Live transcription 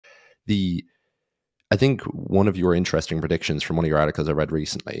I think one of your interesting predictions from one of your articles I read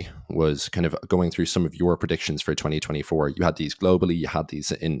recently was kind of going through some of your predictions for 2024. You had these globally, you had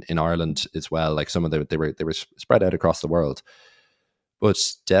these in Ireland as well. Like some of them, they were spread out across the world, but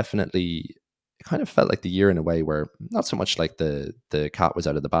definitely it kind of felt like the year in a way where not so much like the cat was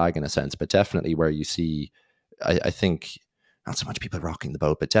out of the bag in a sense, but definitely where you see, I think, not so much people rocking the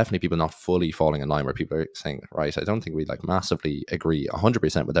boat, but definitely people not fully falling in line, where people are saying, right, I don't think we like massively agree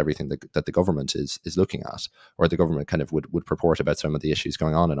 100% with everything that the government is looking at, or the government kind of would purport about some of the issues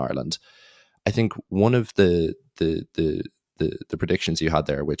going on in Ireland. I think one of the predictions you had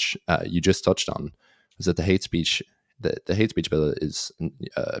there, which you just touched on, was that the hate speech bill is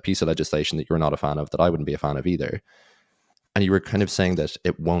a piece of legislation that you're not a fan of, that I wouldn't be a fan of either. And you were kind of saying that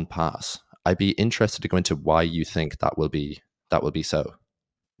it won't pass. I'd be interested to go into why you think that will be so.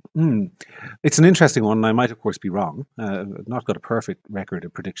 It's an interesting one, and I might, of course, be wrong. I've not got a perfect record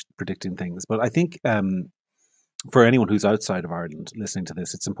of predicting things, but I think for anyone who's outside of Ireland listening to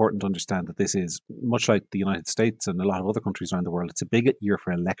this, it's important to understand that this is, much like the United States and a lot of other countries around the world, it's a big year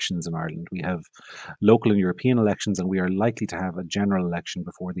for elections in Ireland. We have local and European elections, and we are likely to have a general election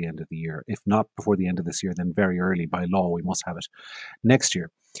before the end of the year. If not before the end of this year, then very early by law, we must have it next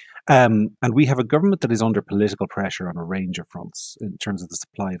year. And we have a government that is under political pressure on a range of fronts in terms of the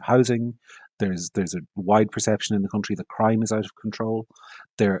supply of housing. There's a wide perception in the country that crime is out of control.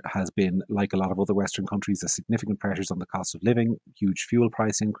 There has been, like a lot of other Western countries, a significant pressures on the cost of living, huge fuel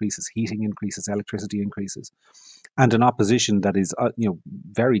price increases, heating increases, electricity increases, and an opposition that is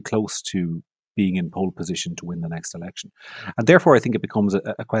very close to being in pole position to win the next election. And therefore, I think it becomes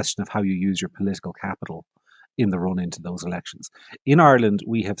a question of how you use your political capital in the run into those elections. In Ireland,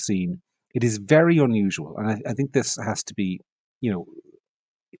 we have seen, it is very unusual, and I think this has to be,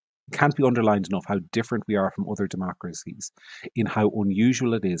 can't be underlined enough how different we are from other democracies in how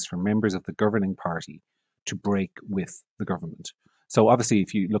unusual it is for members of the governing party to break with the government. So obviously,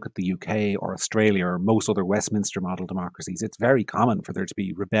 if you look at the UK or Australia or most other Westminster model democracies, it's very common for there to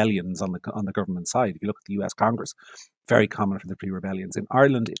be rebellions on the government side. If you look at the US Congress, very common for there to be rebellions. In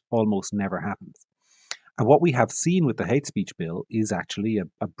Ireland, it almost never happens. And what we have seen with the hate speech bill is actually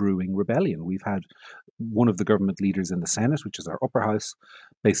a brewing rebellion. We've had one of the government leaders in the Senate, which is our upper house,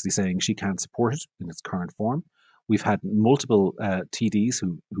 basically saying she can't support it in its current form. We've had multiple TDs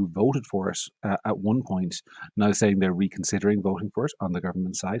who voted for it at one point, now saying they're reconsidering voting for it on the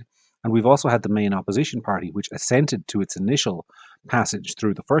government side. And we've also had the main opposition party, which assented to its initial passage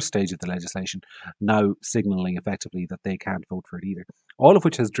through the first stage of the legislation, now signalling effectively that they can't vote for it either. All of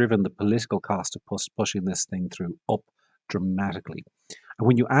which has driven the political cost of pushing this thing through up dramatically. And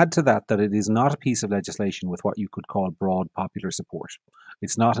when you add to that it is not a piece of legislation with what you could call broad popular support.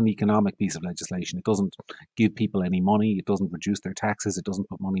 It's not an economic piece of legislation. It doesn't give people any money. It doesn't reduce their taxes. It doesn't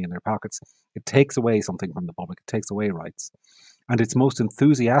put money in their pockets. It takes away something from the public. It takes away rights. And its most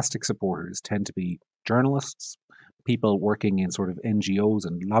enthusiastic supporters tend to be journalists, people working in sort of NGOs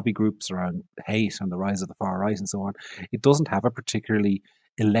and lobby groups around hate and the rise of the far right and so on. It doesn't have a particularly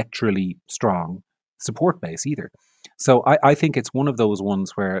electorally strong support base either. So I think it's one of those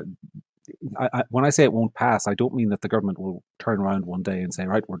ones where when I say it won't pass, I don't mean that the government will turn around one day and say,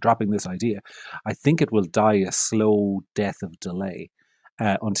 right, we're dropping this idea. I think it will die a slow death of delay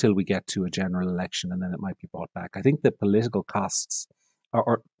until we get to a general election, and then it might be brought back. I think the political costs,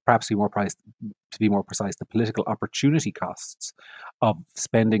 or perhaps to be more precise, the political opportunity costs of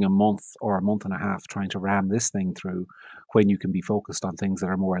spending a month or a month and a half trying to ram this thing through when you can be focused on things that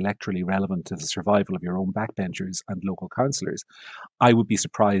are more electorally relevant to the survival of your own backbenchers and local councillors. I would be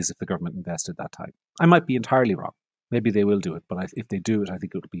surprised if the government invested that time. I might be entirely wrong. Maybe they will do it, but if they do it, I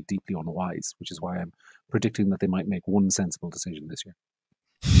think it would be deeply unwise, which is why I'm predicting that they might make one sensible decision this year.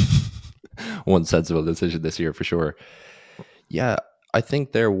 One sensible decision this year for sure. Yeah, I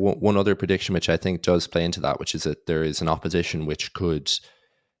think there one other prediction which I think does play into that, which is that there is an opposition which could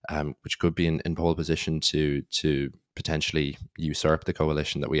be in pole position to potentially usurp the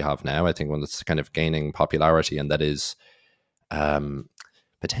coalition that we have now. I think one that's kind of gaining popularity, and that is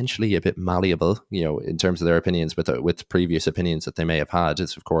potentially a bit malleable, in terms of their opinions with previous opinions that they may have had,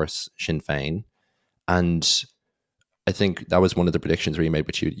 is of course Sinn Féin. And I think that was one of the predictions where you made,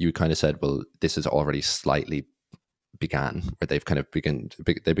 which you kind of said, well, this is already slightly began, where they've kind of began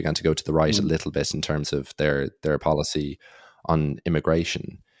to go to the right a little bit in terms of their policy on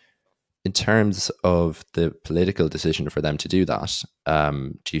immigration. In terms of the political decision for them to do that,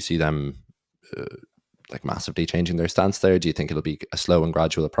 do you see them like massively changing their stance there? Do you think it'll be a slow and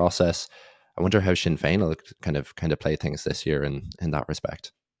gradual process? I wonder how Sinn Féin will kind of play things this year in that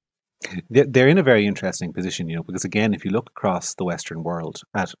respect. They're in a very interesting position, because again, if you look across the Western world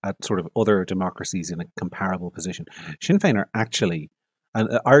at sort of other democracies in a comparable position, Sinn Féin are actually, and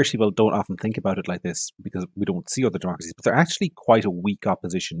Irish people don't often think about it like this because we don't see other democracies, but they're actually quite a weak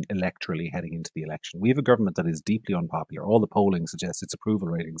opposition electorally heading into the election. We have a government that is deeply unpopular. All the polling suggests its approval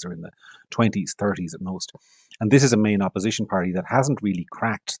ratings are in the 20s, 30s at most. And this is a main opposition party that hasn't really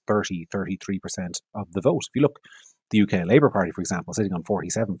cracked 30, 33% of the vote. If you look, the UK Labour Party, for example, sitting on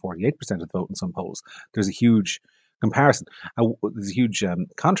 47, 48% of the vote in some polls. There's a huge comparison. There's a huge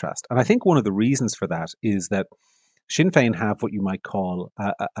contrast. And I think one of the reasons for that is that Sinn Féin have what you might call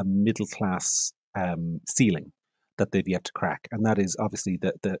a middle class ceiling that they've yet to crack. And that is obviously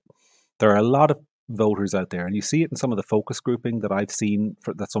that there are a lot of voters out there, and you see it in some of the focus grouping that I've seen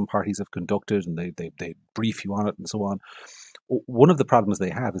that some parties have conducted, and they brief you on it and so on. One of the problems they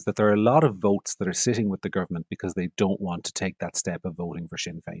have is that there are a lot of votes that are sitting with the government because they don't want to take that step of voting for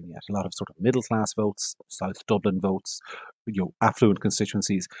Sinn Féin yet. A lot of sort of middle class votes, South Dublin votes, affluent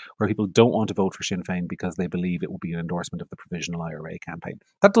constituencies where people don't want to vote for Sinn Féin because they believe it will be an endorsement of the provisional IRA campaign.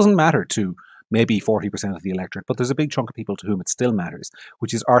 That doesn't matter to maybe 40% of the electorate, but there's a big chunk of people to whom it still matters,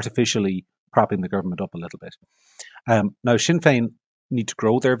 which is artificially propping the government up a little bit. Now, Sinn Féin need to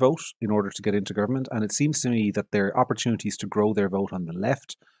grow their vote in order to get into government, and it seems to me that their opportunities to grow their vote on the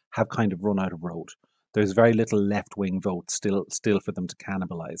left have kind of run out of road. There's very little left-wing vote still for them to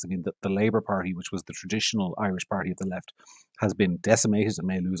cannibalise. I mean, the Labour Party, which was the traditional Irish party of the left, has been decimated and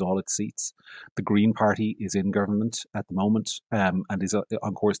may lose all its seats. The Green Party is in government at the moment and is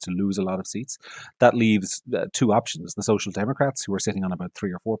on course to lose a lot of seats. That leaves two options: the Social Democrats, who are sitting on about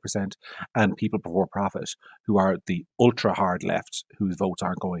 3 or 4%, and People Before Profit, who are the ultra-hard left, whose votes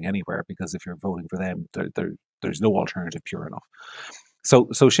aren't going anywhere because if you're voting for them, there's no alternative pure enough. So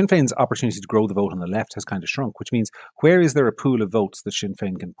Sinn Féin's opportunity to grow the vote on the left has kind of shrunk, which means where is there a pool of votes that Sinn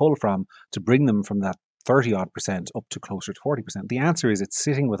Féin can pull from to bring them from that 30-odd% up to closer to 40%? The answer is it's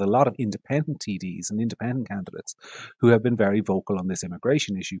sitting with a lot of independent TDs and independent candidates who have been very vocal on this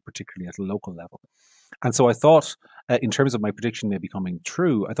immigration issue, particularly at a local level. And so I thought, in terms of my prediction maybe coming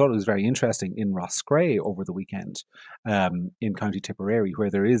true, I thought it was very interesting in Roscrea over the weekend in County Tipperary, where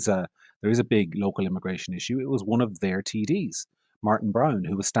there is a big local immigration issue. It was one of their TDs, Martin Brown,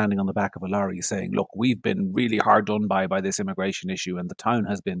 who was standing on the back of a lorry saying, look, we've been really hard done by this immigration issue, and the town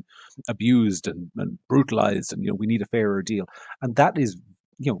has been abused and brutalized, and we need a fairer deal. And that is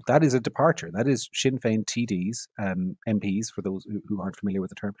a departure. That is Sinn Féin TDs, MPs, for those who aren't familiar with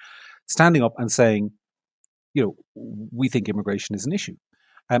the term, standing up and saying, we think immigration is an issue.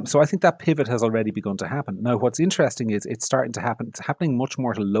 So I think that pivot has already begun to happen. Now, what's interesting is it's starting to happen. It's happening much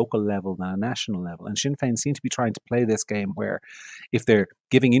more at a local level than a national level. And Sinn Féin seem to be trying to play this game where if they're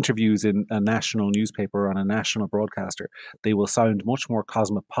giving interviews in a national newspaper or on a national broadcaster, they will sound much more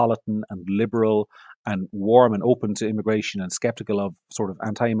cosmopolitan and liberal and warm and open to immigration and skeptical of sort of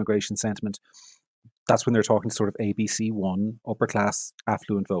anti-immigration sentiment. That's when they're talking to sort of ABC1, upper class,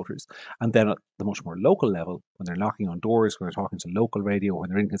 affluent voters. And then at the much more local level, when they're knocking on doors, when they're talking to local radio, when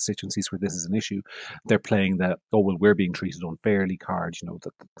they're in constituencies where this is an issue, they're playing the, we're being treated unfairly card.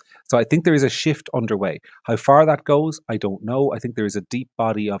 So I think there is a shift underway. How far that goes, I don't know. I think there is a deep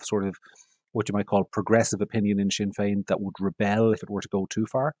body of sort of what you might call progressive opinion in Sinn Féin that would rebel if it were to go too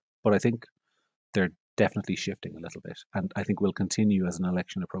far. But I think they're definitely shifting a little bit. And I think we'll continue as an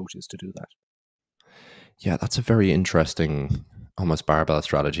election approaches to do that. Yeah, that's a very interesting, almost barbell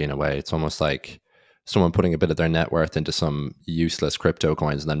strategy in a way. It's almost like someone putting a bit of their net worth into some useless crypto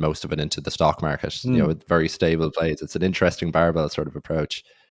coins and then most of it into the stock market. Very stable plays. It's an interesting barbell sort of approach.